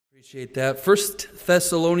Appreciate that. First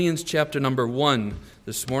Thessalonians chapter number 1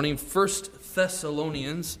 this morning. First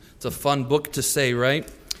Thessalonians. It's a fun book to say, right?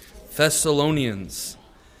 Thessalonians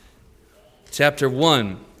chapter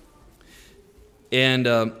 1. And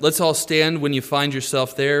let's all stand when you find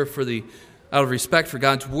yourself there out of respect for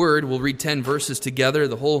God's word. We'll read 10 verses together,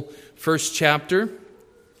 the whole first chapter.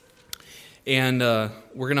 And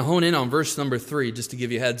we're going to hone in on verse number 3, just to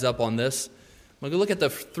give you a heads up on this. We're going to look at the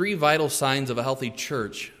 3 vital signs of a healthy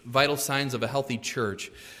church. Vital signs of a healthy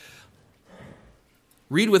church.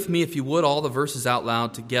 Read with me, if you would, all the verses out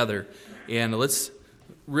loud together. And let's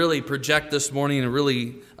really project this morning and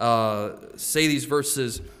really say these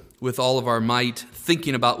verses with all of our might,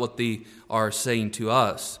 thinking about what they are saying to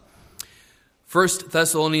us. 1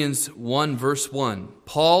 Thessalonians 1, verse 1.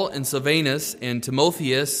 Paul and Silvanus and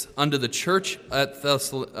Timotheus unto the church at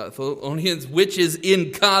Thessalonians, which is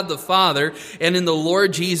in God the Father and in the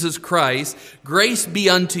Lord Jesus Christ, grace be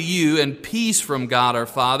unto you and peace from God our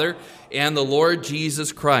Father and the Lord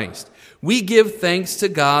Jesus Christ. We give thanks to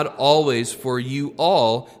God always for you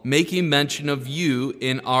all, making mention of you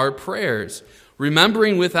in our prayers,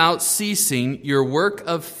 remembering without ceasing your work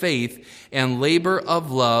of faith and labor of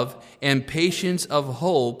love and patience of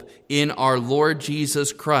hope in our Lord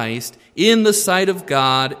Jesus Christ, in the sight of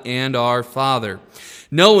God and our Father.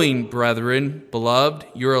 Knowing, brethren, beloved,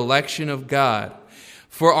 your election of God.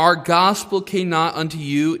 For our gospel came not unto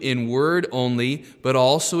you in word only, but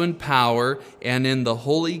also in power and in the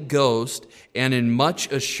Holy Ghost and in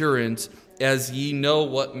much assurance, as ye know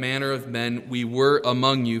what manner of men we were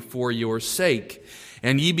among you for your sake.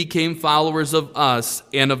 And ye became followers of us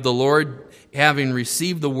and of the Lord, having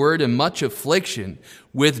received the word in much affliction,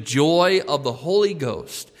 with joy of the Holy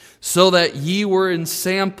Ghost, so that ye were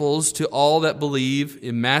ensamples to all that believe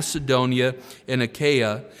in Macedonia and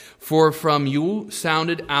Achaia. For from you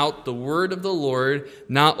sounded out the word of the Lord,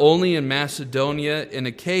 not only in Macedonia and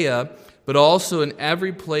Achaia, but also in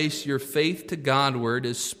every place your faith to Godward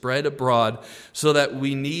is spread abroad, so that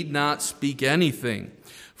we need not speak anything.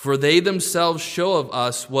 For they themselves show of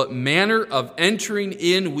us what manner of entering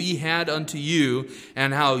in we had unto you,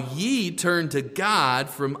 and how ye turned to God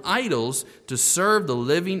from idols to serve the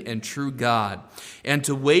living and true God, and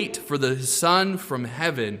to wait for the Son from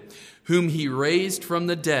heaven, whom he raised from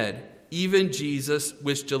the dead, even Jesus,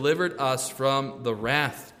 which delivered us from the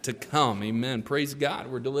wrath to come. Amen. Praise God.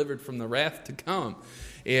 We're delivered from the wrath to come.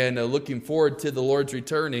 And looking forward to the Lord's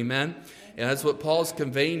return. Amen. And that's what Paul's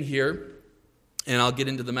conveying here. And I'll get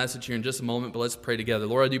into the message here in just a moment, but let's pray together.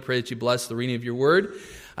 Lord, I do pray that you bless the reading of your word.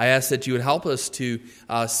 I ask that you would help us to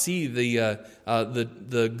see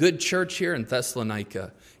the good church here in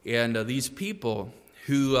Thessalonica and these people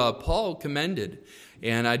who Paul commended.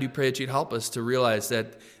 And I do pray that you'd help us to realize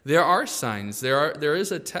that there are signs, there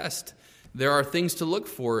is a test, there are things to look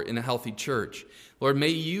for in a healthy church. Lord, may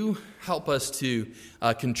you help us to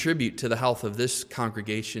contribute to the health of this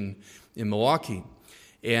congregation in Milwaukee,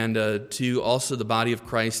 and to also the body of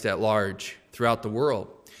Christ at large throughout the world.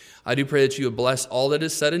 I do pray that you would bless all that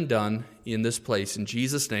is said and done in this place. In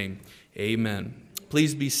Jesus' name, amen.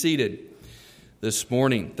 Please be seated this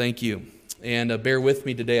morning. Thank you. And bear with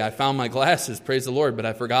me today. I found my glasses, praise the Lord, but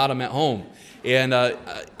I forgot them at home. And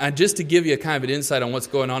just to give you a kind of an insight on what's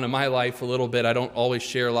going on in my life a little bit, I don't always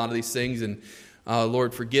share a lot of these things. And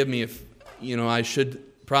Lord, forgive me if, I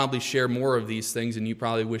should probably share more of these things, and you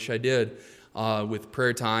probably wish I did. With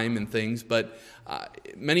prayer time and things, but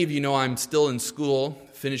many of you know I'm still in school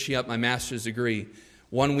finishing up my master's degree.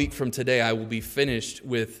 1 week from today I will be finished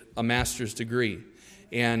with a master's degree,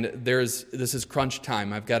 and this is crunch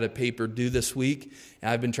time. I've got a paper due this week,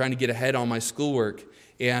 and I've been trying to get ahead on my schoolwork,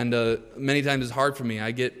 and many times it's hard for me.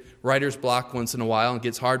 I get writer's block once in a while, and it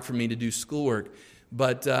gets hard for me to do schoolwork,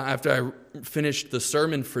 but after I finished the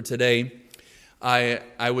sermon for today,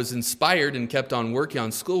 I was inspired and kept on working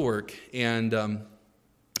on schoolwork, and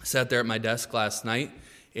sat there at my desk last night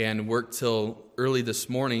and worked till early this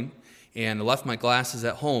morning, and left my glasses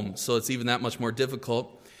at home, so it's even that much more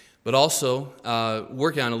difficult. But also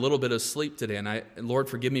working on a little bit of sleep today, and Lord,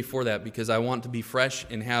 forgive me for that, because I want to be fresh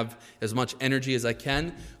and have as much energy as I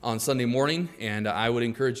can on Sunday morning, and I would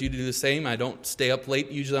encourage you to do the same. I don't stay up late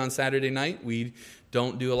usually on Saturday night. We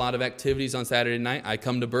don't do a lot of activities on Saturday night. I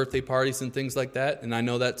come to birthday parties and things like that, and I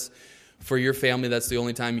know that's, for your family, that's the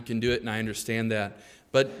only time you can do it, and I understand that.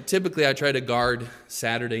 But typically I try to guard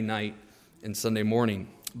Saturday night and Sunday morning.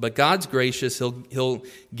 But God's gracious. He'll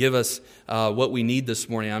give us what we need this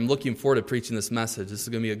morning. I'm looking forward to preaching this message. This is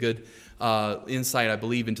going to be a good insight, I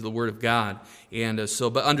believe, into the Word of God. And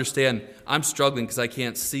but understand, I'm struggling because I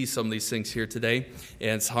can't see some of these things here today,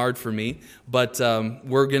 and it's hard for me. But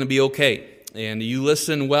we're going to be okay. And you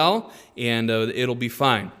listen well, and it'll be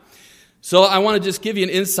fine. So I want to just give you an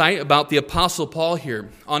insight about the Apostle Paul here.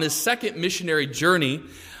 On his second missionary journey,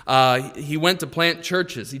 he went to plant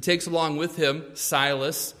churches. He takes along with him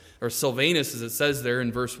Silas, or Silvanus as it says there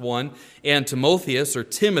in verse 1, and Timotheus, or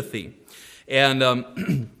Timothy. And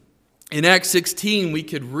in Acts 16, we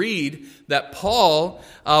could read that Paul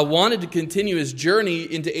wanted to continue his journey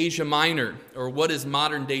into Asia Minor, or what is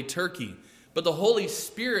modern-day Turkey. But the Holy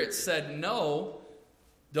Spirit said, no,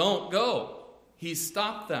 don't go. He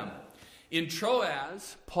stopped them. In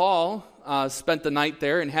Troas, Paul spent the night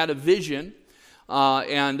there and had a vision.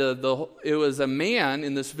 It was a man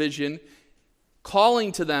in this vision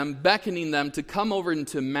calling to them, beckoning them to come over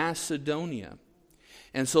into Macedonia.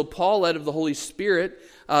 And so Paul, led of the Holy Spirit,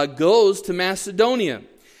 goes to Macedonia.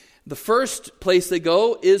 The first place they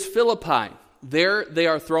go is Philippi. There they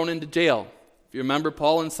are thrown into jail. If you remember,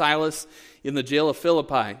 Paul and Silas in the jail of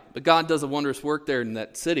Philippi. But God does a wondrous work there in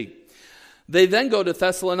that city. They then go to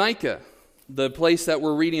Thessalonica, the place that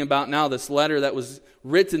we're reading about now, this letter that was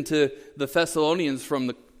written to the Thessalonians from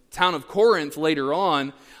the town of Corinth later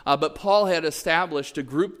on. But Paul had established a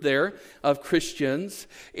group there of Christians.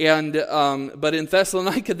 But in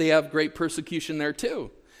Thessalonica, they have great persecution there too.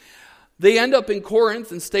 They end up in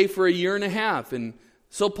Corinth and stay for 1.5 years. And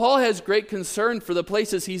so Paul has great concern for the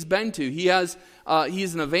places he's been to. He's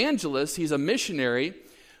an evangelist, he's a missionary,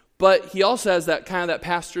 but he also has that kind of that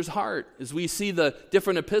pastor's heart. As we see the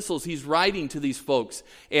different epistles he's writing to these folks,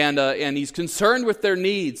 and he's concerned with their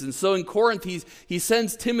needs. And so in Corinth, he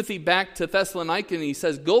sends Timothy back to Thessalonica, and he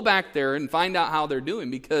says, go back there and find out how they're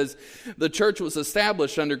doing, because the church was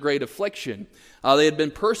established under great affliction. They had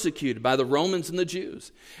been persecuted by the Romans and the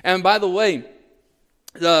Jews. And by the way,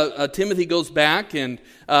 Timothy goes back and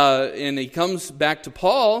he comes back to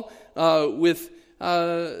Paul with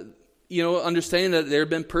understanding that there have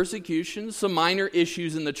been persecutions, some minor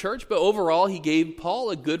issues in the church, but overall he gave Paul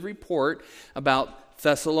a good report about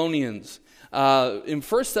Thessalonians. In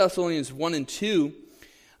 1 Thessalonians 1 and 2,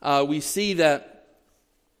 we see that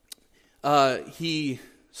he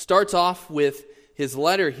starts off with his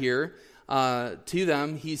letter here to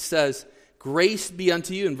them. He says, grace be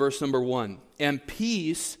unto you in verse number 1, and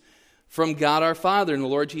peace from God our Father and the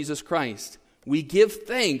Lord Jesus Christ. We give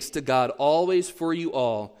thanks to God always for you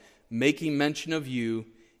all, making mention of you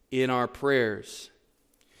in our prayers.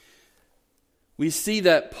 We see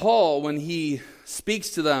that Paul, when he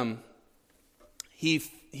speaks to them,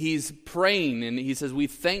 he's praying and he says, we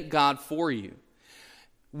thank God for you.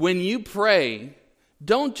 When you pray,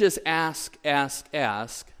 don't just ask.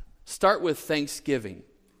 Start with thanksgiving.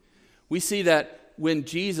 We see that when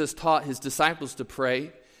Jesus taught his disciples to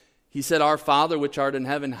pray, he said, our Father which art in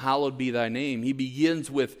heaven, hallowed be thy name. He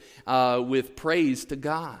begins with praise to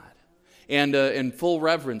God and full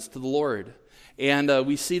reverence to the Lord. And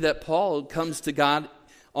we see that Paul comes to God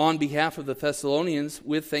on behalf of the Thessalonians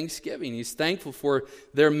with thanksgiving. He's thankful for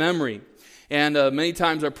their memory. And many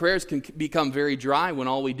times our prayers can become very dry when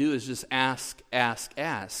all we do is just ask.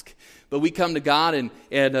 But we come to God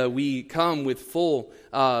and we come with full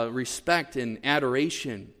respect and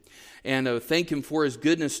adoration. And thank him for his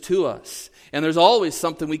goodness to us. And there's always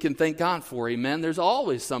something we can thank God for, amen? There's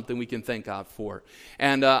always something we can thank God for.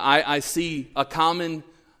 And I see a common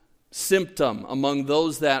symptom among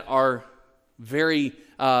those that are very,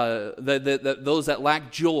 those that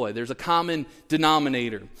lack joy. There's a common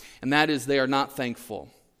denominator, and that is they are not thankful.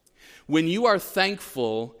 When you are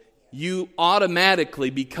thankful, you automatically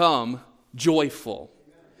become joyful.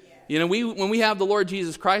 You know, when we have the Lord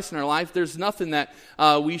Jesus Christ in our life, there's nothing that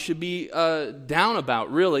we should be down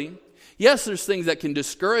about, really. Yes, there's things that can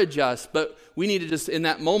discourage us, but we need to just, in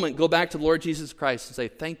that moment, go back to the Lord Jesus Christ and say,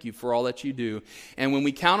 thank you for all that you do. And when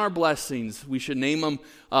we count our blessings, we should name them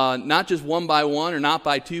not just 1 by 1 or not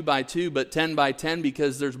by 2 by 2, but 10 by 10,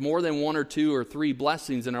 because there's more than 1 or 2 or 3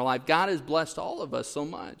 blessings in our life. God has blessed all of us so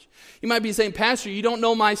much. You might be saying, Pastor, you don't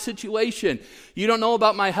know my situation. You don't know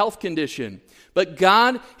about my health condition. But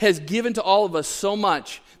God has given to all of us so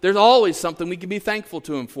much. There's always something we can be thankful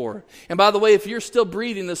to him for. And by the way, if you're still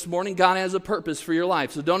breathing this morning, God has a purpose for your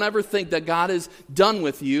life. So don't ever think that God is done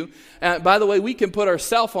with you. By the way, we can put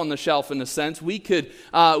ourselves on the shelf in a sense. We could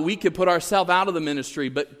put ourselves out of the ministry,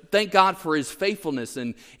 but thank God for his faithfulness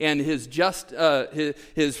and his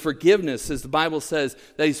his forgiveness, as the Bible says,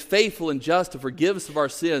 that he's faithful and just to forgive us of our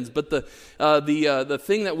sins. But the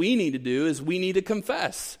thing that we need to do is we need to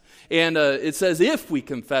confess. And it says, if we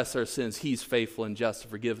confess our sins, he's faithful and just to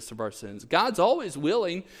forgive us of our sins. God's always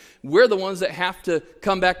willing. We're the ones that have to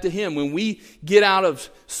come back to him. When we get out of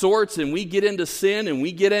sorts and we get into sin and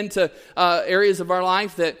we get into areas of our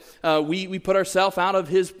life that we put ourselves out of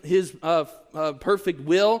his perfect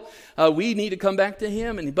will. We need to come back to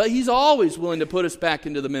Him. But He's always willing to put us back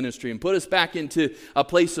into the ministry and put us back into a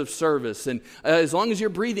place of service. And as long as you're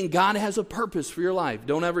breathing, God has a purpose for your life.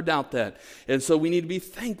 Don't ever doubt that. And so we need to be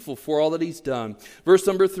thankful for all that He's done. Verse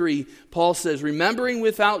number 3, Paul says, remembering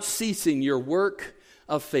without ceasing your work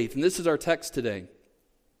of faith. And this is our text today.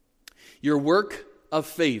 Your work of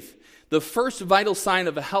faith. The first vital sign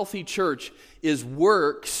of a healthy church is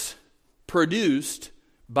works produced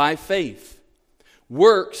by faith.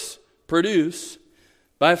 Works produced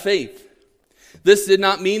by faith. This did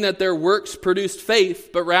not mean that their works produced faith,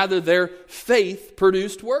 but rather their faith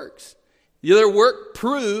produced works. Their work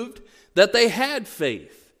proved that they had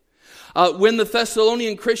faith. When the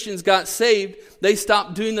Thessalonian Christians got saved, they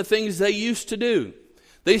stopped doing the things they used to do.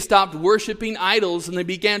 They stopped worshiping idols and they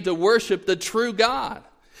began to worship the true God.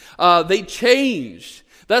 They changed.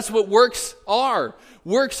 That's what works are.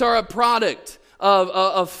 Works are a product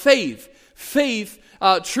of faith. Faith,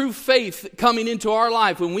 true faith coming into our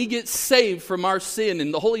life. When we get saved from our sin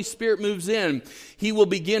and the Holy Spirit moves in, He will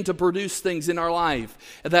begin to produce things in our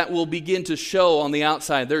life that will begin to show on the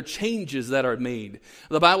outside. There are changes that are made.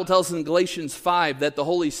 The Bible tells us in Galatians 5 that the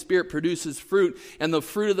Holy Spirit produces fruit, and the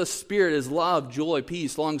fruit of the Spirit is love, joy,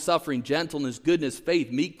 peace, long-suffering, gentleness, goodness,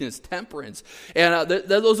 faith, meekness, temperance. And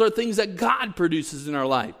those are things that God produces in our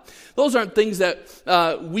life. Those aren't things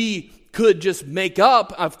that we could just make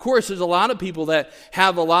up. Of course, there's a lot of people that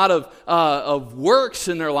have a lot of works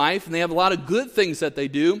in their life, and they have a lot of good things that they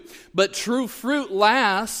do, but true fruit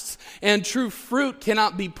lasts, and true fruit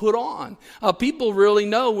cannot be put on. People really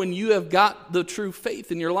know when you have got the true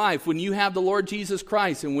faith in your life, when you have the Lord Jesus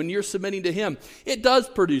Christ, and when you're submitting to Him, it does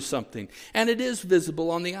produce something, and it is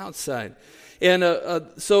visible on the outside. And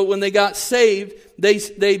so when they got saved,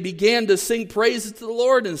 they began to sing praises to the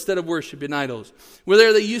Lord instead of worshiping idols.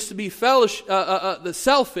 Where they used to be the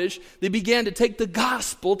selfish, they began to take the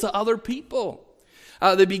gospel to other people.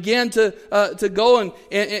 They began to go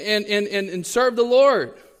and serve the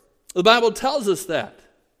Lord. The Bible tells us that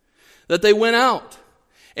they went out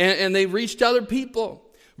and they reached other people.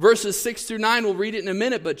 Verses 6 through 9, we'll read it in a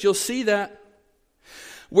minute, but you'll see that.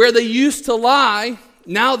 Where they used to lie,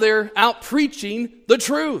 now they're out preaching the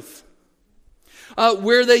truth.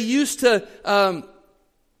 Where they used to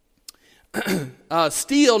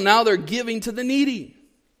steal, now they're giving to the needy.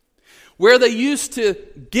 Where they used to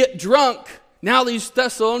get drunk, now these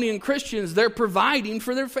Thessalonian Christians, they're providing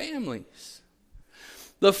for their families.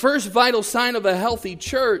 The first vital sign of a healthy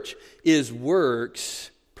church is works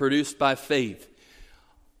produced by faith.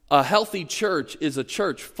 A healthy church is a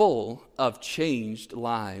church full of changed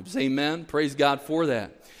lives. Amen. Praise God for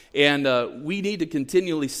that. And we need to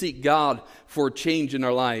continually seek God for change in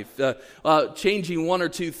our life. Changing one or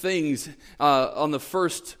two things on the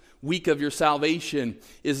first week of your salvation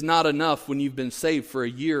is not enough when you've been saved for a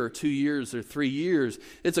year or 2 years or 3 years.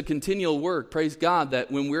 It's a continual work. Praise God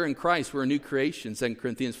that when we're in Christ, we're a new creation. 2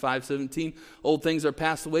 Corinthians 5:17, old things are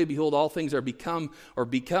passed away. Behold, all things are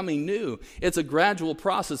becoming new. It's a gradual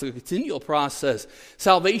process, a continual process.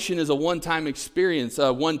 Salvation is a one-time experience,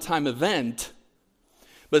 a one-time event.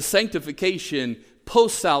 But sanctification,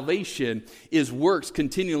 post-salvation, is works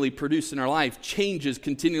continually produced in our life, changes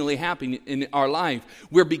continually happening in our life.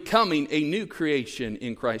 We're becoming a new creation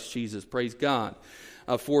in Christ Jesus. Praise God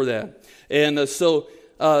for that. And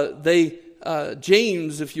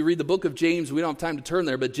James, if you read the book of James, we don't have time to turn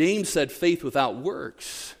there, but James said faith without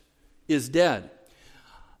works is dead.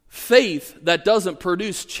 Faith that doesn't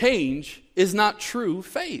produce change is not true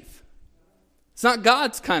faith. It's not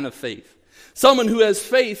God's kind of faith. Someone who has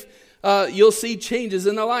faith, you'll see changes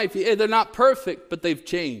in their life. They're not perfect, but they've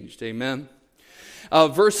changed. Amen.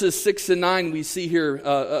 Verses 6 and 9 we see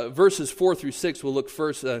here. Verses 4 through 6 we'll look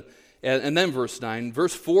first, and then verse 9.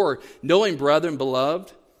 Verse 4, knowing, brethren,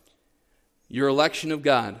 beloved, your election of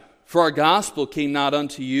God. For our gospel came not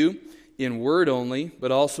unto you in word only,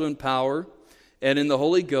 but also in power, and in the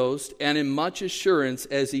Holy Ghost, and in much assurance,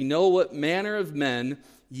 as ye know what manner of men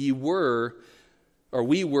ye were, or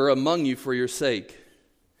we were among you for your sake.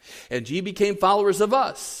 And ye became followers of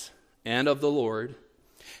us and of the Lord,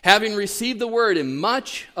 having received the word in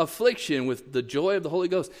much affliction with the joy of the Holy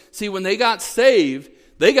Ghost. See, when they got saved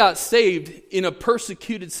in a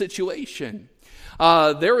persecuted situation.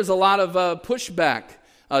 There was a lot of pushback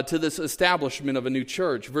to this establishment of a new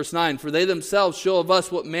church. Verse 9, for they themselves show of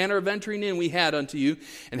us what manner of entering in we had unto you,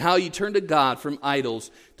 and how you turned to God from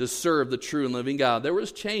idols to serve the true and living God. There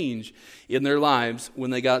was change in their lives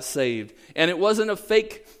when they got saved. And it wasn't a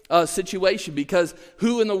fake situation, because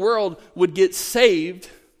who in the world would get saved,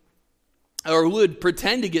 or who would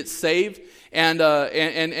pretend to get saved and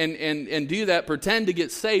do that, pretend to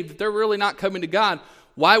get saved, if they're really not coming to God,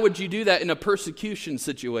 why would you do that in a persecution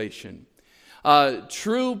situation?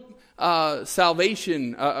 True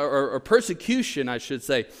salvation, or persecution, I should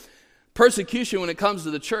say, persecution when it comes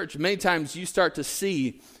to the church, many times you start to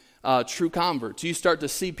see true converts. You start to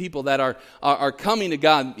see people that are coming to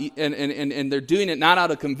God, and they're doing it not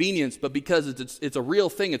out of convenience, but because it's a real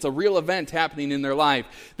thing. It's a real event happening in their life.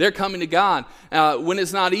 They're coming to God. When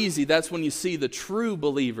it's not easy, that's when you see the true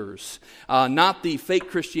believers, not the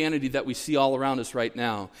fake Christianity that we see all around us right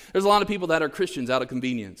now. There's a lot of people that are Christians out of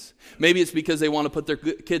convenience. Maybe it's because they want to put their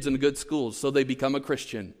kids in good schools, so they become a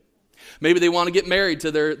Christian. Maybe they want to get married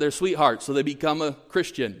to their sweetheart, so they become a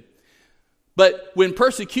Christian. But when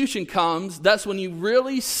persecution comes, that's when you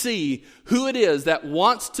really see who it is that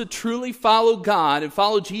wants to truly follow God and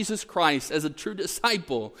follow Jesus Christ as a true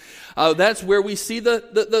disciple. That's where we see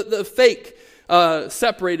the fake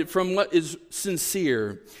separated from what is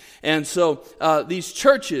sincere. And so these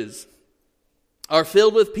churches are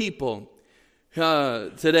filled with people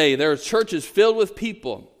today. There are churches filled with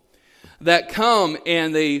people that come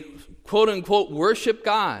and they, quote unquote, worship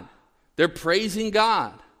God. They're praising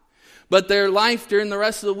God. But their life during the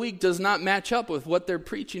rest of the week does not match up with what they're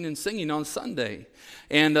preaching and singing on Sunday.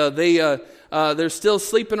 And they're still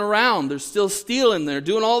sleeping around. They're still stealing. They're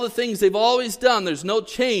doing all the things they've always done. There's no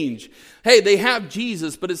change. Hey, they have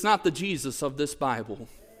Jesus, but it's not the Jesus of this Bible.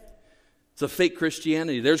 It's a fake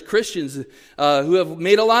Christianity. There's Christians who have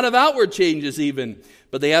made a lot of outward changes even,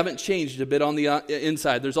 but they haven't changed a bit on the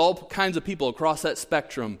inside. There's all kinds of people across that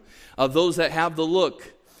spectrum of those that have the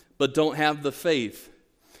look but don't have the faith.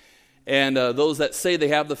 And those that say they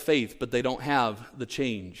have the faith, but they don't have the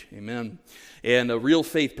change. Amen. And a real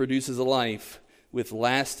faith produces a life with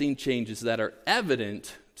lasting changes that are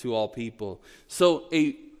evident to all people. So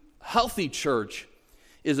a healthy church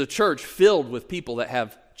is a church filled with people that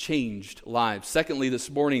have changed lives. Secondly, this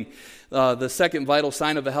morning, the second vital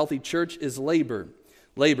sign of a healthy church is labor.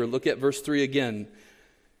 Labor. Look at verse 3 again.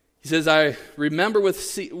 He says, I remember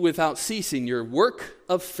without ceasing your work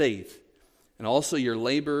of faith and also your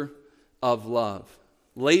labor of love.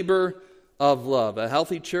 Labor of love. A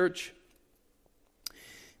healthy church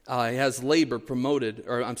has labor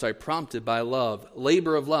prompted by love.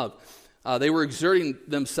 Labor of love. They were exerting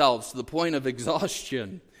themselves to the point of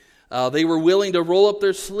exhaustion. They were willing to roll up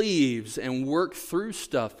their sleeves and work through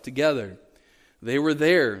stuff together. They were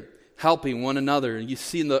there helping one another. And you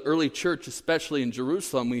see in the early church, especially in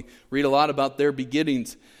Jerusalem, we read a lot about their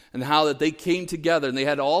beginnings and how that they came together and they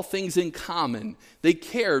had all things in common. They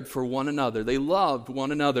cared for one another. They loved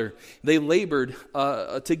one another. They labored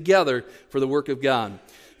together for the work of God.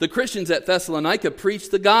 The Christians at Thessalonica preached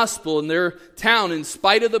the gospel in their town in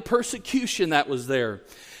spite of the persecution that was there.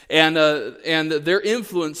 And their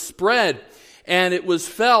influence spread. And it was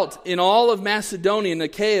felt in all of Macedonia and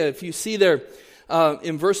Achaia. If you see there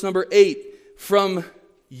in verse number 8, from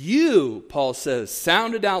you, Paul says,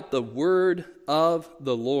 sounded out the word of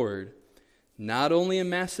the Lord, not only in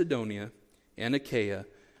Macedonia and Achaia,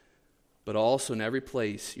 but also in every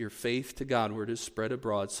place your faith to Godward is spread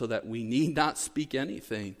abroad, so that we need not speak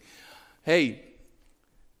anything. Hey,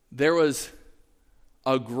 there was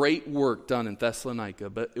a great work done in Thessalonica,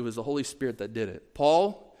 but it was the Holy Spirit that did it.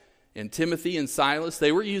 Paul and Timothy and Silas,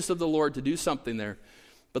 they were used of the Lord to do something there,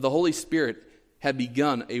 but the Holy Spirit had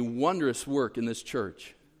begun a wondrous work in this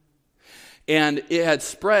church. And it had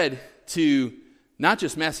spread to not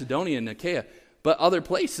just Macedonia and Achaia, but other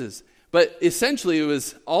places. But essentially it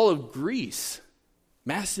was all of Greece,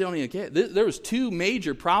 Macedonia and Achaia. There was 2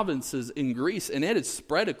 major provinces in Greece, and it had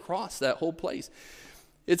spread across that whole place.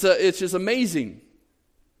 It's just amazing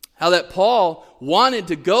how that Paul wanted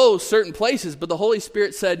to go certain places, but the Holy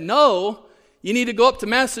Spirit said, no, you need to go up to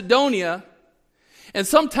Macedonia. And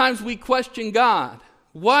sometimes we question God.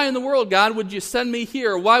 Why in the world, God, would you send me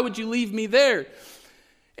here? Or why would you leave me there?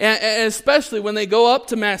 And especially when they go up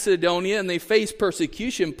to Macedonia and they face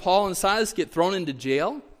persecution, Paul and Silas get thrown into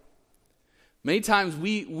jail. Many times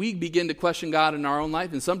we begin to question God in our own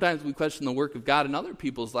life, and sometimes we question the work of God in other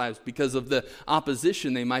people's lives because of the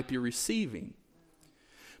opposition they might be receiving.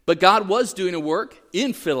 But God was doing a work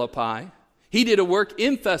in Philippi. He did a work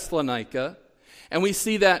in Thessalonica. And we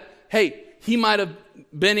see that, hey, he might have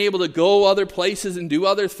been able to go other places and do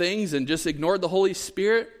other things and just ignored the Holy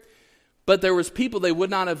Spirit. But there was people they would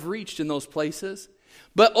not have reached in those places.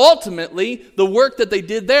 But ultimately, the work that they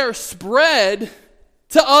did there spread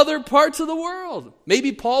to other parts of the world.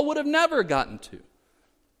 Maybe Paul would have never gotten to.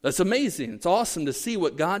 That's amazing. It's awesome to see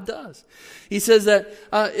what God does. He says that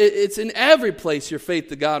it's in every place your faith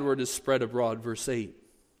to Godward is spread abroad, verse 8.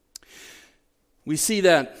 We see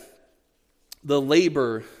that the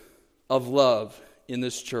labor of love in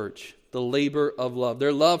this church. The labor of love.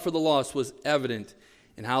 Their love for the lost was evident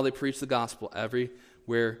in how they preached the gospel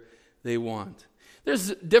everywhere they went.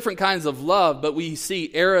 There's different kinds of love, but we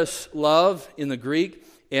see eros love in the Greek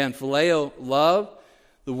and phileo love.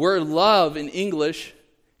 The word love in English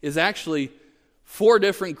is actually 4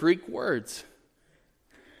 different Greek words.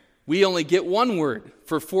 We only get one word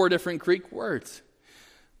for 4 different Greek words.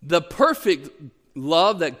 The perfect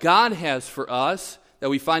love that God has for us, that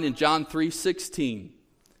we find in John 3:16.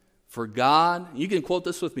 For God, you can quote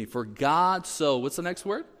this with me, for God so, what's the next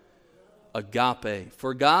word? Agape.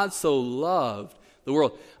 For God so loved the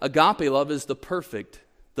world. Agape love is the perfect,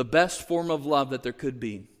 the best form of love that there could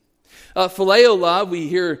be. Phileo love, we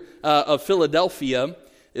hear of Philadelphia.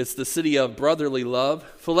 It's the city of brotherly love.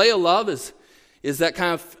 Phileo love is that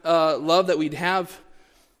kind of love that we'd have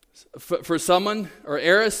for someone, or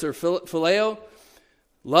eros or phileo.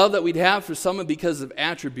 Love that we'd have for someone because of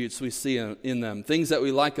attributes we see in them, things that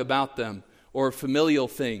we like about them, or familial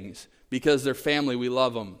things. Because they're family, we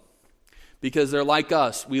love them. Because they're like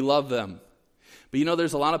us, we love them. But you know,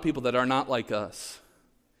 there's a lot of people that are not like us,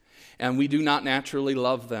 and we do not naturally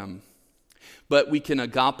love them. But we can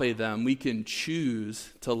agape them. We can choose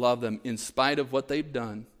to love them in spite of what they've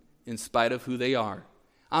done, in spite of who they are.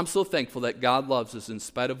 I'm so thankful that God loves us in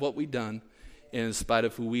spite of what we've done and in spite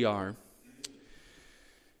of who we are.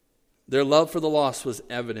 Their love for the lost was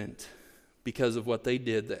evident because of what they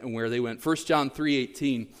did and where they went. 1 John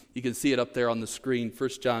 3:18, you can see it up there on the screen.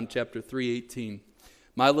 1 John chapter 3:18.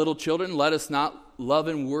 My little children, let us not love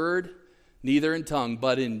in word, neither in tongue,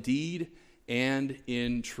 but in deed and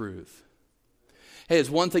in truth. Hey, it's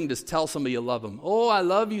one thing to tell somebody you love them. Oh, I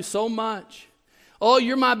love you so much. Oh,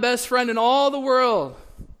 you're my best friend in all the world.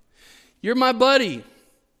 You're my buddy.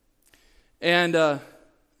 And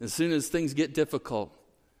as soon as things get difficult,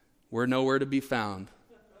 we're nowhere to be found.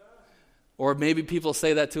 Or maybe people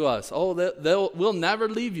say that to us. Oh, we'll never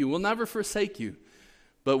leave you. We'll never forsake you.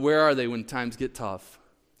 But where are they when times get tough?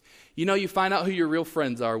 You know, you find out who your real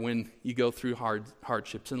friends are when you go through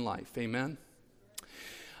hardships in life. Amen?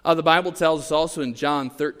 The Bible tells us also in John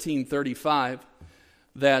 13:35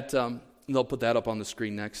 that, they'll put that up on the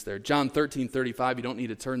screen next there. John 13:35, you don't need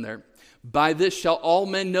to turn there. By this shall all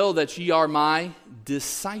men know that ye are my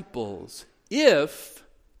disciples. If...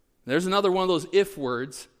 There's another one of those if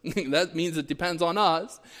words. That means it depends on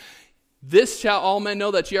us. This shall all men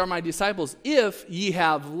know that ye are my disciples, if ye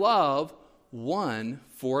have love one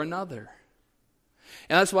for another.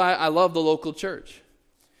 And that's why I love the local church.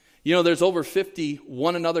 You know, there's over 50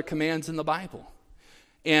 one another commands in the Bible.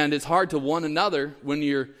 And it's hard to one another when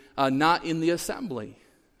you're not in the assembly.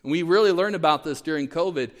 And we really learned about this during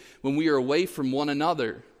COVID when we were away from one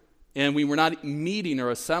another. And we were not meeting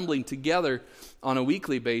or assembling together on a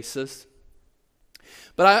weekly basis.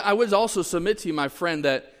 But I would also submit to you, my friend,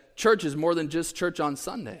 that church is more than just church on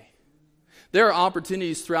Sunday. There are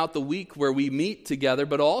opportunities throughout the week where we meet together,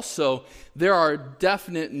 but also there are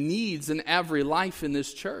definite needs in every life in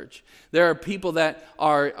this church. There are people that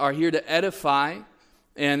are here to edify,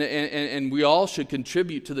 and we all should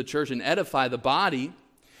contribute to the church and edify the body.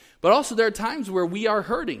 But also there are times where we are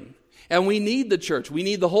hurting. And we need the church. We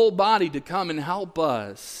need the whole body to come and help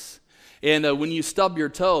us. And when you stub your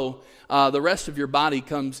toe, the rest of your body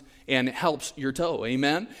comes and helps your toe.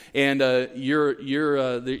 Amen? And you're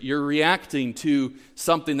reacting to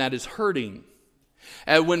something that is hurting.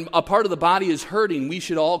 And when a part of the body is hurting, we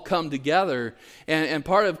should all come together. And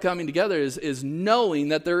part of coming together is knowing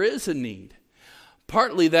that there is a need.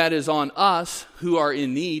 Partly that is on us who are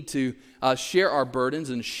in need to share our burdens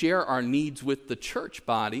and share our needs with the church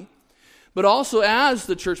body. But also as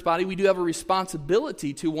the church body, we do have a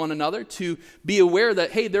responsibility to one another to be aware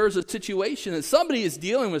that, hey, there's a situation that somebody is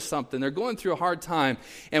dealing with something. They're going through a hard time,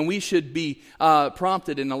 and we should be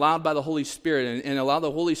prompted and allowed by the Holy Spirit and allow the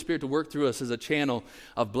Holy Spirit to work through us as a channel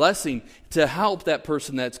of blessing to help that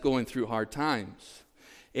person that's going through hard times.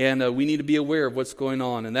 And we need to be aware of what's going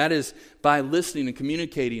on. And that is by listening and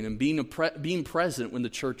communicating and being present when the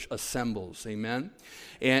church assembles. Amen?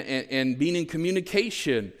 And being in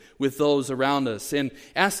communication with those around us. And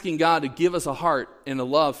asking God to give us a heart and a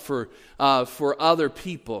love for other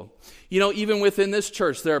people. You know, even within this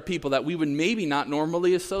church, there are people that we would maybe not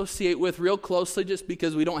normally associate with real closely just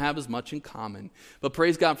because we don't have as much in common. But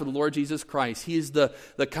praise God for the Lord Jesus Christ. He is the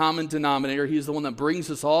common denominator. He is the one that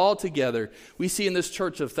brings us all together. We see in this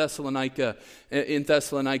church of Thessalonica,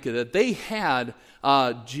 that they had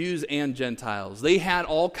Jews and Gentiles. They had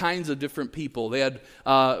all kinds of different people. They had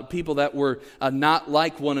people that were not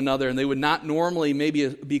like one another, and they would not normally maybe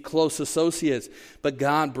be close associates. but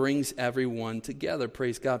God brings everyone together.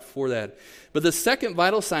 Praise God for that. But the second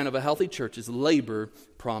vital sign of a healthy church is labor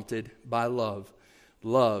prompted by love.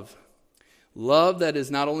 Love. Love that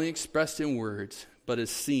is not only expressed in words, but is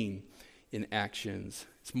seen in actions.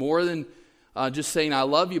 It's more than just saying, I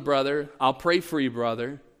love you, brother. I'll pray for you,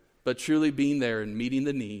 brother. But truly being there and meeting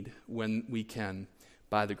the need when we can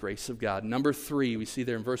by the grace of God. Number 3, we see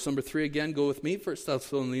there in verse number 3 again. Go with me, 1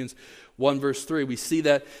 Thessalonians 1 verse 3. We see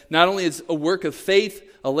that not only is a work of faith,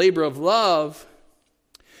 a labor of love,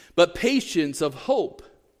 but patience of hope.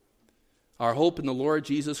 Our hope in the Lord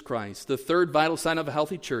Jesus Christ. The third vital sign of a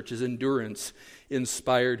healthy church is endurance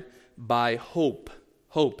inspired by hope.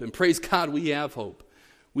 Hope. And praise God, we have hope.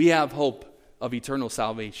 We have hope of eternal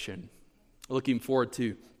salvation. Looking forward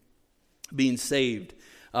to being saved.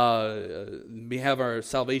 We have our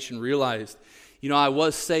salvation realized. You know, I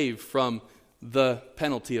was saved from the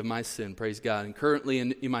penalty of my sin, praise God. And currently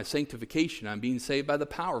in my sanctification, I'm being saved by the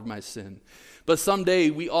power of my sin. But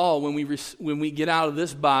someday we all, when we get out of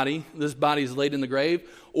this body is laid in the grave,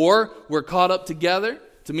 or we're caught up together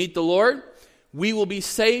to meet the Lord, we will be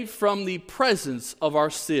saved from the presence of our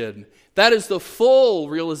sin. That is the full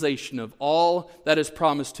realization of all that is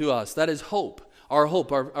promised to us. That is hope. Our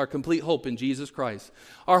hope, our complete hope in Jesus Christ.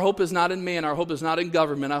 Our hope is not in man. Our hope is not in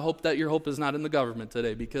government. I hope that your hope is not in the government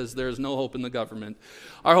today, because there is no hope in the government.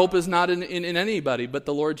 Our hope is not in anybody but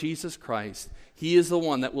the Lord Jesus Christ. He is the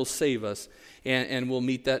one that will save us and will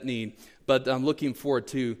meet that need. But I'm looking forward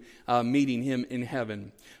to meeting Him in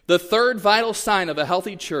heaven. The third vital sign of a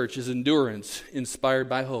healthy church is endurance inspired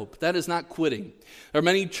by hope. That is not quitting. There are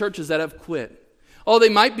many churches that have quit. Oh, they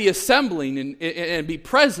might be assembling and be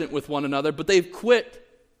present with one another, but they've quit.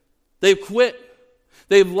 They've quit.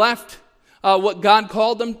 They've left what God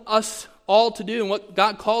called us all to do and what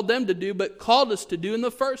God called them to do, but called us to do in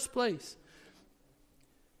the first place.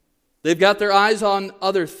 They've got their eyes on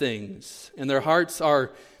other things, and their hearts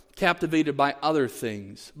are captivated by other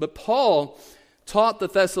things. But Paul taught the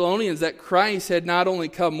Thessalonians that Christ had not only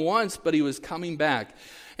come once, but He was coming back.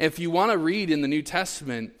 If you want to read in the New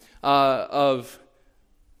Testament of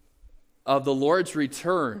the Lord's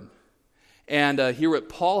return and hear what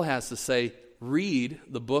Paul has to say, read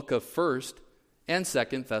the book of 1st and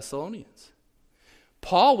 2nd Thessalonians.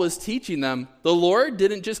 Paul was teaching them the Lord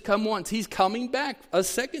didn't just come once. He's coming back a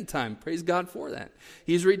second time. Praise God for that.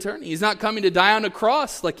 He's returning. He's not coming to die on a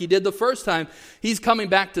cross like He did the first time. He's coming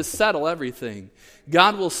back to settle everything.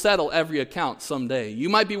 God will settle every account someday. You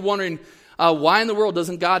might be wondering, why in the world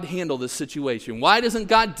doesn't God handle this situation? Why doesn't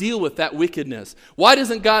God deal with that wickedness? Why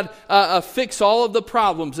doesn't God fix all of the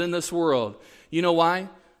problems in this world? You know why?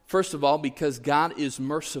 First of all, because God is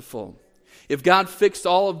merciful. If God fixed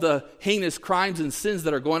all of the heinous crimes and sins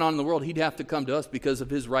that are going on in the world, He'd have to come to us because of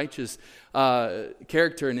His righteous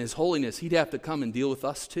character and His holiness. He'd have to come and deal with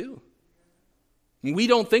us too. And we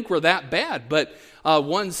don't think we're that bad, but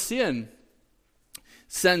one sin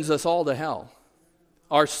sends us all to hell.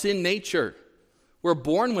 Our sin nature, we're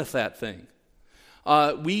born with that thing.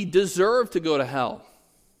 We deserve to go to hell.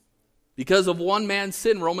 Because of one man's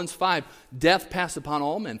sin, Romans 5, death passed upon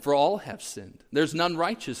all men, for all have sinned. There's none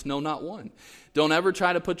righteous, no, not one. Don't ever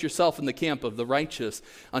try to put yourself in the camp of the righteous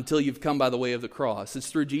until you've come by the way of the cross.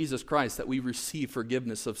 It's through Jesus Christ that we receive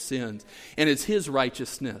forgiveness of sins. And it's His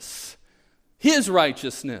righteousness. His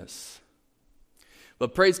righteousness.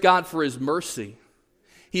 But praise God for His mercy.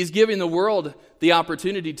 He's giving the world the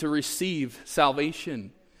opportunity to receive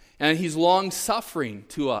salvation. And He's long-suffering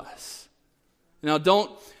to us. Now,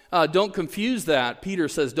 don't confuse that. Peter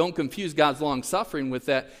says, don't confuse God's long-suffering with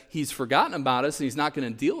that He's forgotten about us and He's not going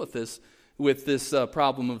to deal with this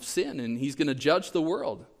problem of sin, and He's going to judge the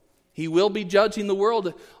world. He will be judging the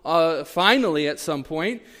world finally at some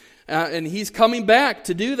point, and He's coming back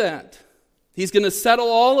to do that. He's going to settle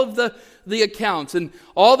all of the accounts, and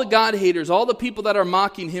all the God haters, all the people that are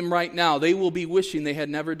mocking Him right now, they will be wishing they had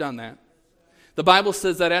never done that. The Bible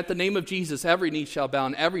says that at the name of Jesus, every knee shall bow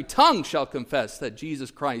and every tongue shall confess that Jesus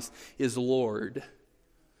Christ is Lord.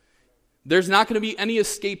 There's not going to be any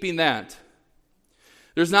escaping that.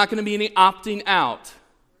 There's not going to be any opting out.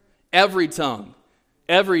 Every tongue,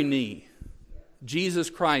 every knee, Jesus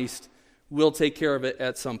Christ will take care of it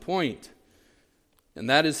at some point. And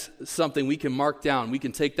that is something we can mark down. We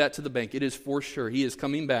can take that to the bank. It is for sure. He is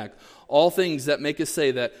coming back. All things that make us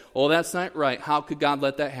say that, oh, that's not right. How could God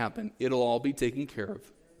let that happen? It'll all be taken care of.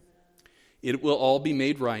 It will all be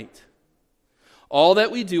made right. All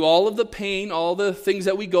that we do, all of the pain, all the things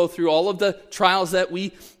that we go through, all of the trials that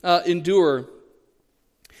we endure,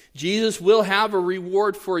 Jesus will have a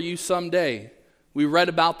reward for you someday. We read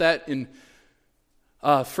about that in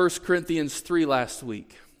 1 Corinthians 3 last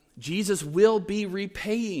week. Jesus will be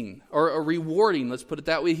repaying or rewarding, let's put it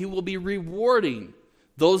that way. He will be rewarding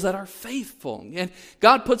those that are faithful. And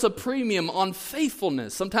God puts a premium on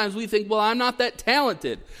faithfulness. Sometimes we think, well, I'm not that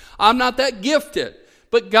talented. I'm not that gifted.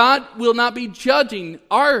 But God will not be judging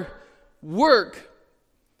our work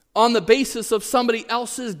on the basis of somebody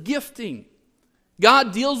else's gifting.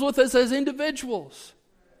 God deals with us as individuals.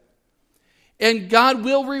 And God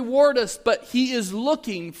will reward us, but He is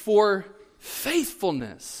looking for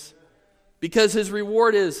faithfulness. Because His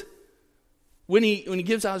reward is, when he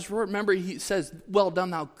gives out His reward, remember He says, well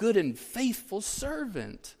done, thou good and faithful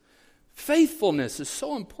servant. Faithfulness is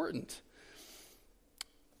so important.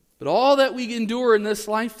 But all that we endure in this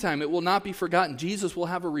lifetime, it will not be forgotten. Jesus will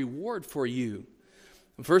have a reward for you.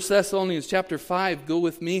 In 1 Thessalonians chapter 5, go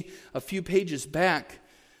with me a few pages back.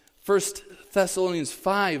 1 Thessalonians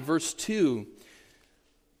 5, verse 2.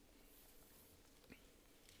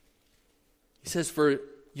 He says, for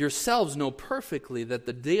yourselves know perfectly that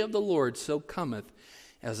the day of the Lord so cometh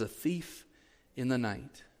as a thief in the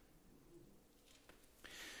night.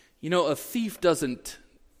 You know, a thief doesn't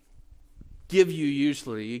give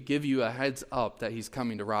you a heads up that he's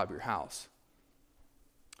coming to rob your house.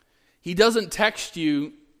 He doesn't text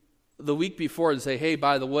you the week before and say, hey,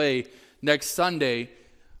 by the way, next Sunday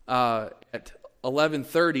at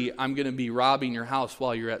 11:30, I'm going to be robbing your house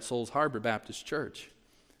while you're at Souls Harbor Baptist Church.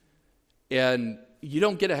 And you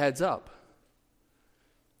don't get a heads up.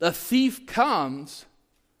 The thief comes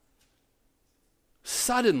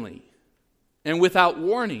suddenly and without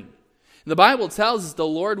warning. The Bible tells us the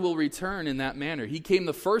Lord will return in that manner. He came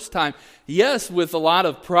the first time, yes, with a lot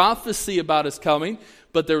of prophecy about His coming,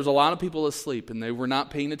 but there was a lot of people asleep, and they were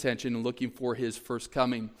not paying attention and looking for His first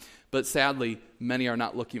coming. But sadly, many are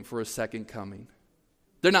not looking for His second coming.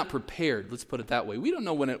 They're not prepared, let's put it that way. We don't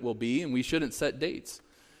know when it will be, and we shouldn't set dates.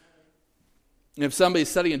 And if somebody's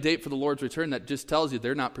setting a date for the Lord's return, that just tells you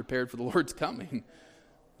they're not prepared for the Lord's coming.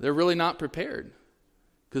 They're really not prepared,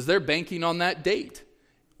 because they're banking on that date.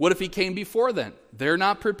 What if He came before then? They're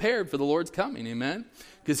not prepared for the Lord's coming, amen?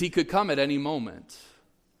 Because He could come at any moment.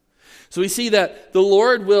 So we see that the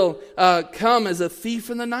Lord will come as a thief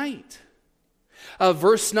in the night.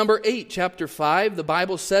 Verse number 8, chapter 5, the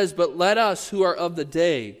Bible says, but let us who are of the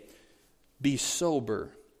day be sober,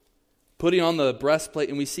 putting on the breastplate.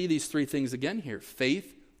 And we see these three things again here: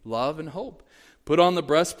 faith, love, and hope. Put on the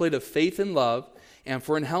breastplate of faith and love, and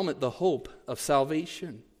for an helmet, the hope of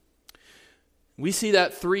salvation. We see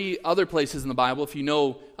that three other places in the Bible. If you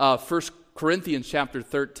know 1 Corinthians chapter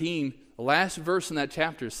 13, the last verse in that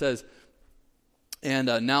chapter says, and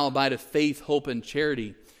now abideth faith, hope, and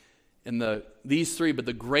charity. And these three, but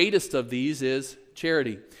the greatest of these is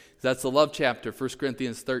charity. That's the love chapter, 1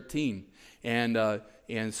 Corinthians 13.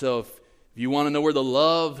 And so if you want to know where the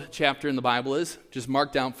love chapter in the Bible is, just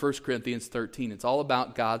mark down 1 Corinthians 13. It's all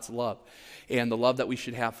about God's love and the love that we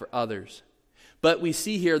should have for others. But we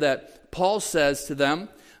see here that Paul says to them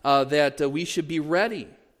that we should be ready.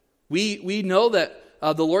 We know that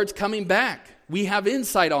the Lord's coming back. We have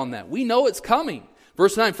insight on that. We know it's coming.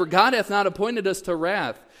 Verse 9, for God hath not appointed us to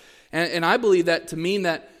wrath. And I believe that to mean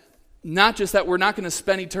that not just that we're not going to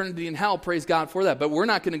spend eternity in hell, praise God for that, but we're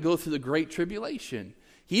not going to go through the great tribulation.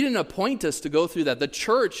 He didn't appoint us to go through that. The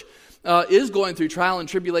church is going through trial and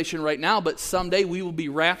tribulation right now, but someday we will be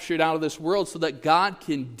raptured out of this world so that God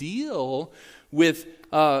can deal with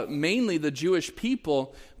mainly the Jewish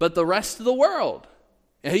people, but the rest of the world.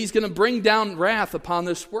 And He's going to bring down wrath upon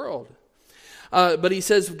this world. But He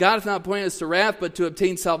says, God hath not appointed us to wrath, but to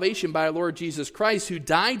obtain salvation by our Lord Jesus Christ, who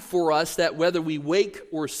died for us, that whether we wake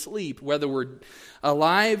or sleep, whether we're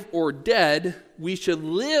alive or dead, we should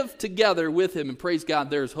live together with Him. And praise God,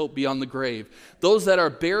 there is hope beyond the grave. Those that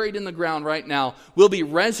are buried in the ground right now will be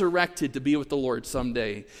resurrected to be with the Lord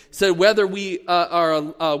someday. So whether we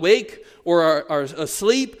are awake or are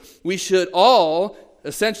asleep, we should all,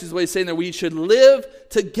 essentially is what He's saying there, we should live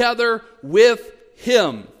together with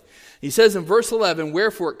Him. He says in verse 11,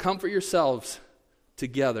 wherefore comfort yourselves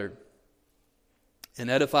together and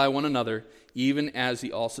edify one another, even as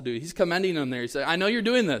ye also do. He's commending them there. He said, I know you're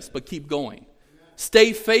doing this, but keep going.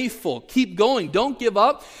 Stay faithful. Keep going. Don't give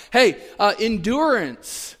up. Hey,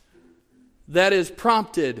 endurance that is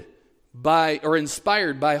prompted by or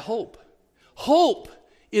inspired by hope. Hope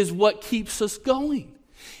is what keeps us going.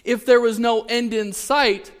 If there was no end in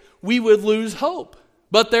sight, we would lose hope.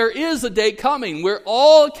 But there is a day coming where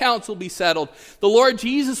all accounts will be settled. The Lord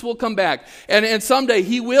Jesus will come back. And someday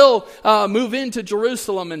He will move into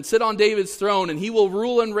Jerusalem and sit on David's throne. And He will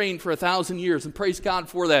rule and reign for 1,000 years. And praise God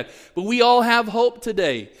for that. But we all have hope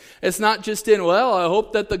today. It's not just I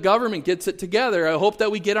hope that the government gets it together. I hope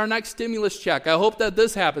that we get our next stimulus check. I hope that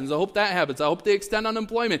this happens. I hope that happens. I hope they extend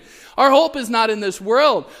unemployment. Our hope is not in this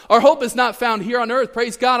world. Our hope is not found here on earth.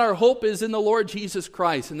 Praise God, our hope is in the Lord Jesus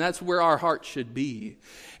Christ. And that's where our heart should be.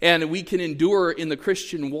 And we can endure in the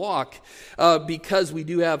Christian walk because we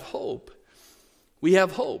do have hope. We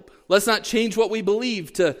have hope. Let's not change what we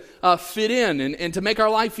believe to fit in and to make our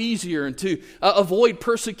life easier and to avoid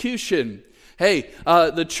persecution. Hey,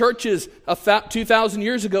 the churches 2,000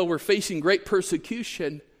 years ago were facing great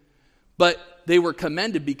persecution, but they were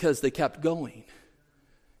commended because they kept going.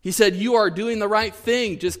 He said, you are doing the right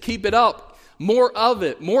thing. Just keep it up. More of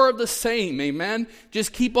it. More of the same. Amen.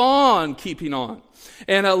 Just keep on keeping on.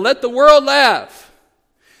 And let the world laugh.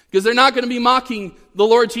 Because they're not going to be mocking the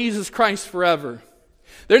Lord Jesus Christ forever.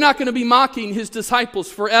 They're not going to be mocking His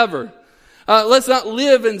disciples forever. Let's not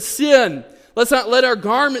live in sin. Let's not let our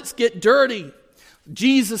garments get dirty.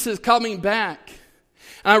 Jesus is coming back.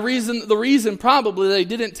 And the reason probably they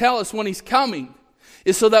didn't tell us when He's coming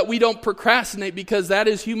is so that we don't procrastinate, because that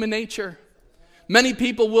is human nature. Many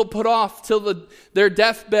people will put off till their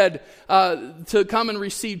deathbed to come and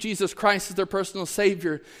receive Jesus Christ as their personal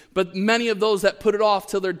Savior. But many of those that put it off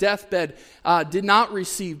till their deathbed did not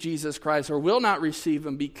receive Jesus Christ, or will not receive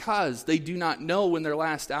Him, because they do not know when their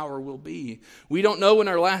last hour will be. We don't know when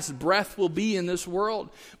our last breath will be in this world,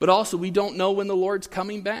 but also we don't know when the Lord's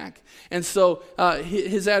coming back. And so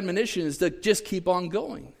His admonition is to just keep on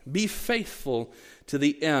going. Be faithful to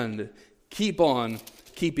the end. Keep on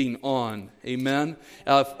keeping on. Amen.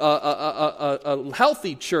 A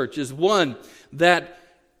healthy church is one that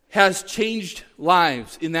has changed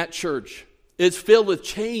lives in that church. It's filled with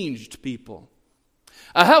changed people.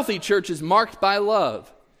 A healthy church is marked by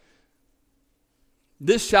love.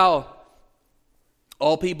 This shall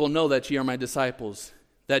all people know that ye are my disciples,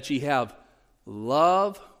 that ye have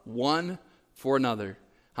love one for another.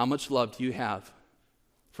 How much love do you have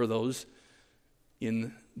for those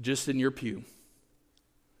just in your pew?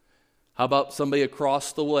 How about somebody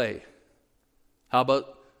across the way? How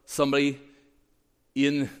about somebody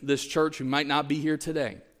in this church who might not be here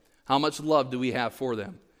today? How much love do we have for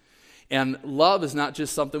them? And love is not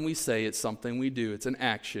just something we say, it's something we do. It's an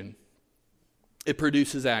action. It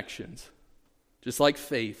produces actions. Just like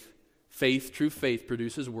faith. True faith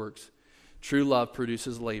produces works. True love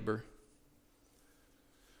produces labor.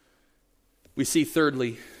 We see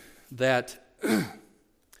thirdly that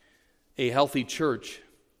a healthy church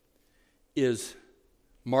is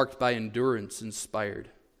marked by endurance, inspired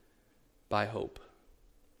by hope.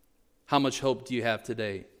 How much hope do you have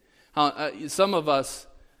today? Some of us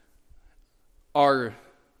are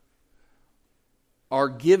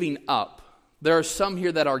giving up. There are some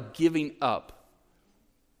here that are giving up.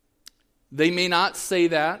 They may not say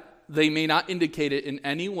that. They may not indicate it in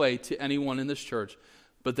any way to anyone in this church,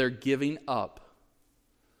 but they're giving up.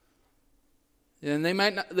 And they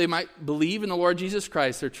might believe in the Lord Jesus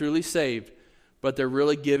Christ. They're truly saved, but they're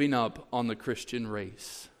really giving up on the Christian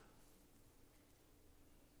race.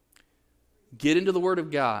 Get into the Word of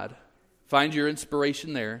God. Find your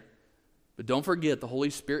inspiration there. But don't forget, the Holy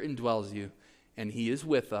Spirit indwells you, and He is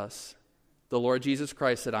with us. The Lord Jesus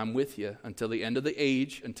Christ said, I'm with you until the end of the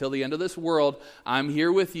age, until the end of this world. I'm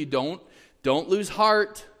here with you. Don't lose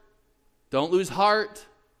heart. Don't lose heart.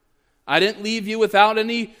 I didn't leave you without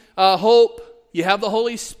any hope. You have the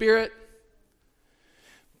Holy Spirit.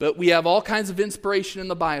 But we have all kinds of inspiration in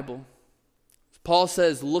the Bible. Paul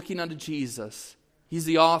says, looking unto Jesus. He's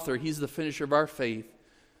the author. He's the finisher of our faith.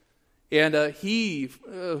 And He,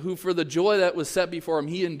 who for the joy that was set before Him,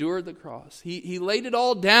 He endured the cross. He laid it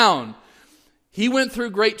all down. He went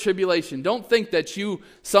through great tribulation. Don't think that you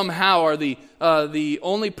somehow are the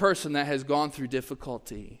only person that has gone through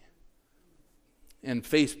difficulty and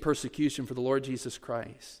faced persecution for the Lord Jesus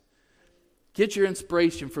Christ. Get your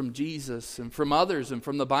inspiration from Jesus and from others and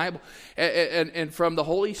from the Bible and from the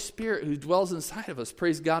Holy Spirit who dwells inside of us.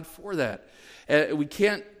 Praise God for that. We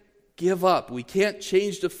can't give up. We can't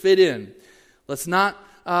change to fit in. Let's not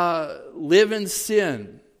live in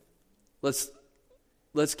sin.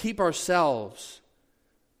 Let's keep ourselves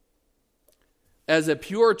as a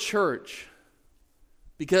pure church,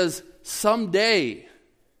 because someday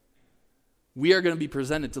we are going to be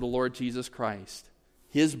presented to the Lord Jesus Christ,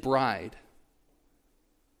 His bride.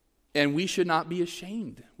 And we should not be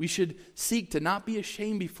ashamed. We should seek to not be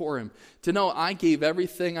ashamed before him, to know I gave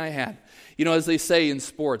everything I had. You know, as they say in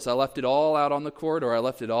sports, I left it all out on the court, or I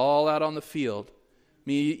left it all out on the field. I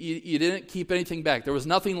mean, you didn't keep anything back. There was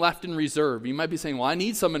nothing left in reserve. You might be saying, well, I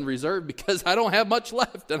need some in reserve because I don't have much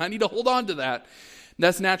left, and I need to hold on to that. And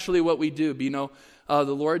that's naturally what we do. But, you know,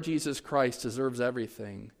 the Lord Jesus Christ deserves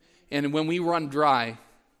everything. And when we run dry,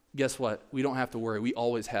 guess what? We don't have to worry. We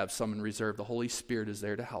always have some in reserve. The Holy Spirit is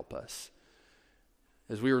there to help us.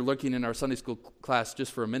 As we were looking in our Sunday school class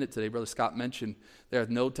just for a minute today, Brother Scott mentioned there hath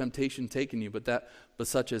no temptation taken you, but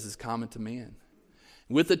such as is common to man.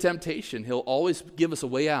 With the temptation, he'll always give us a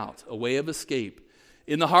way out, a way of escape.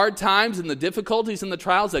 In the hard times and the difficulties and the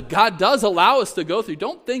trials that God does allow us to go through,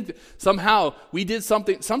 don't think that somehow we did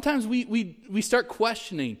something. Sometimes we start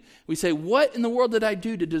questioning. We say, what in the world did I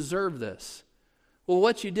do to deserve this? Well,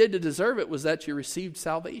 what you did to deserve it was that you received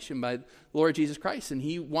salvation by the Lord Jesus Christ, and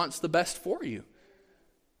he wants the best for you.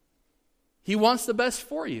 He wants the best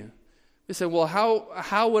for you. They say, well,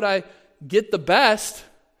 how would I get the best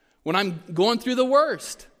when I'm going through the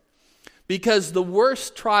worst? Because the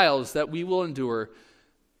worst trials that we will endure,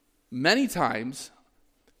 many times,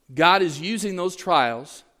 God is using those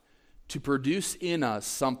trials to produce in us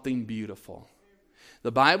something beautiful.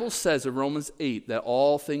 The Bible says in Romans 8 that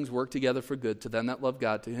all things work together for good to them that love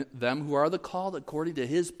God, to them who are the called according to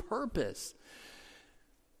his purpose.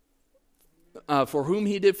 For whom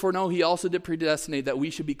he did foreknow, he also did predestinate that we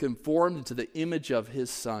should be conformed into the image of his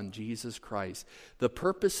Son, Jesus Christ. The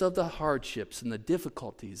purpose of the hardships and the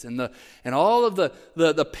difficulties and all of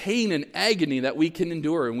the pain and agony that we can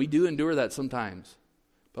endure, and we do endure that sometimes.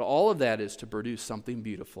 But all of that is to produce something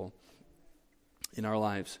beautiful in our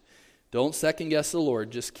lives. Don't second guess the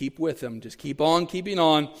Lord. Just keep with him. Just keep on keeping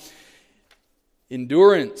on.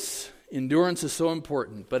 Endurance. Endurance is so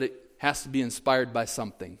important, but it has to be inspired by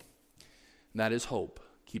something. And that is hope.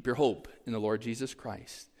 Keep your hope in the Lord Jesus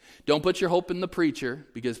Christ. Don't put your hope in the preacher,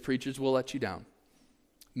 because preachers will let you down.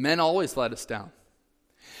 Men always let us down.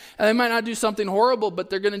 And they might not do something horrible, but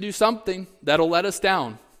they're going to do something that'll let us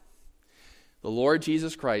down. The Lord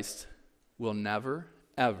Jesus Christ will never,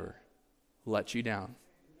 ever let you down.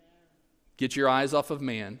 Get your eyes off of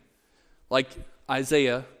man. Like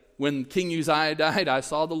Isaiah, when King Uzziah died, I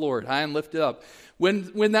saw the Lord high and lifted up.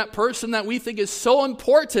 When that person that we think is so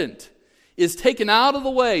important is taken out of the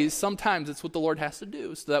way, sometimes it's what the Lord has to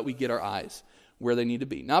do so that we get our eyes where they need to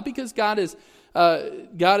be. Not because God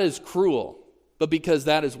is cruel, but because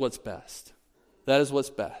that is what's best. That is what's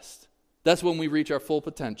best. That's when we reach our full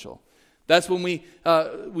potential. That's when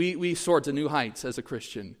we soar to new heights as a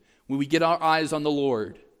Christian. When we get our eyes on the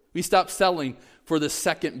Lord. We stop settling for the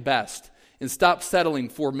second best and stop settling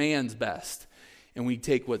for man's best. And we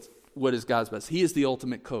take what is God's best. He is the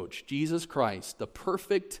ultimate coach. Jesus Christ, the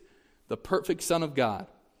perfect Son of God,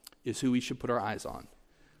 is who we should put our eyes on.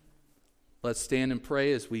 Let's stand and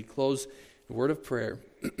pray as we close the word of prayer.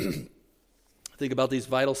 Think about these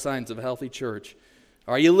vital signs of a healthy church.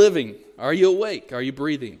 Are you living? Are you awake? Are you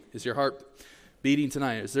breathing? Is your heart beating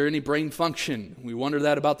tonight? Is there any brain function? We wonder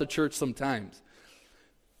that about the church sometimes.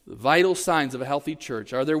 The vital signs of a healthy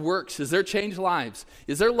church. Are there works? Is there changed lives?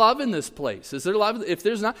 Is there love in this place? Is there love? If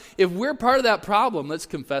there's not, if we're part of that problem, let's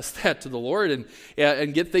confess that to the Lord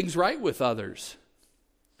and get things right with others.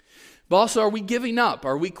 But also, are we giving up?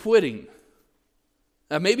 Are we quitting?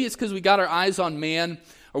 Maybe it's because we got our eyes on man,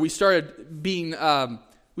 or we started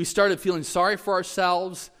feeling sorry for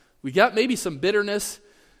ourselves. We got maybe some bitterness,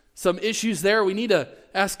 some issues there. We need to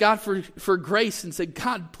ask God for grace and say,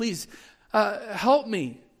 God, please help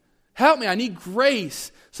me. Help me. I need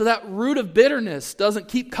grace so that root of bitterness doesn't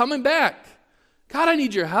keep coming back. God, I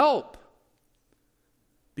need your help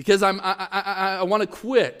because I want to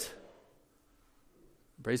quit.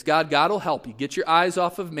 Praise God. God will help you. Get your eyes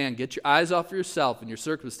off of man. Get your eyes off of yourself and your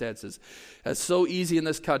circumstances. It's so easy in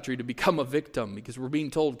this country to become a victim because we're being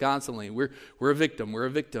told constantly, we're a victim. We're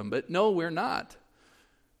a victim. But no, we're not.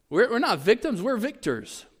 We're not victims. We're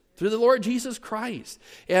victors. Through the Lord Jesus Christ.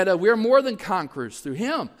 And we're more than conquerors through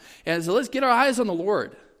him. And so let's get our eyes on the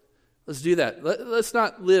Lord. Let's do that. Let's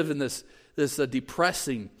not live in this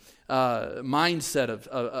depressing mindset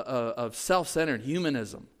of self-centered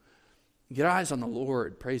humanism. Get our eyes on the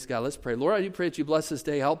Lord. Praise God. Let's pray. Lord, I do pray that you bless this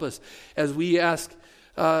day. Help us as we ask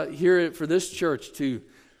here for this church to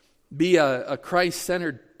be a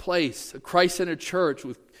Christ-centered place, a Christ-centered church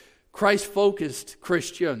with Christ-focused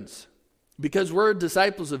Christians. Because we're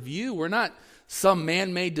disciples of you. We're not some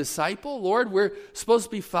man-made disciple. Lord, we're supposed to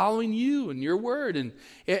be following you and your word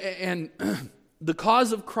and the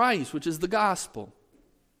cause of Christ, which is the gospel.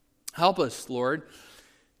 Help us, Lord.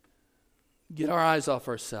 get our eyes off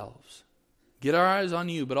ourselves. Get our eyes on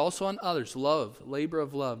you, but also on others. Love, labor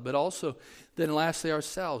of love, but also then lastly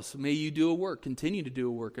ourselves. May you do a work, continue to do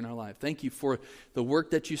a work in our life. Thank you for the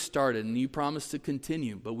work that you started and you promised to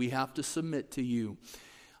continue, but we have to submit to you.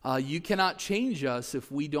 You cannot change us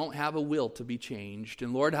if we don't have a will to be changed.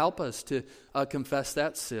 And Lord, help us to confess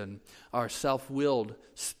that sin, our self-willed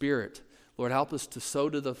spirit. Lord, help us to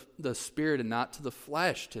sow to the spirit and not to the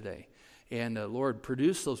flesh today. And Lord,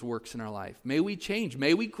 produce those works in our life. May we change.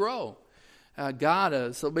 May we grow.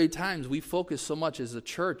 God, so many times we focus so much as a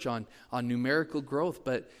church on numerical growth,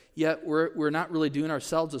 but yet we're not really doing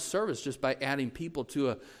ourselves a service just by adding people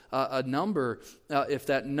to a number if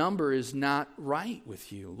that number is not right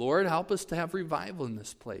with you. Lord, help us to have revival in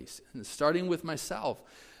this place, and starting with myself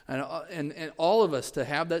and all of us to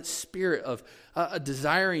have that spirit of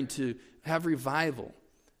desiring to have revival,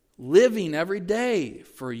 living every day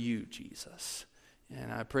for you, Jesus.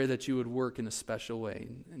 And I pray that you would work in a special way.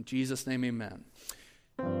 In Jesus' name,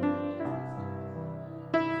 amen.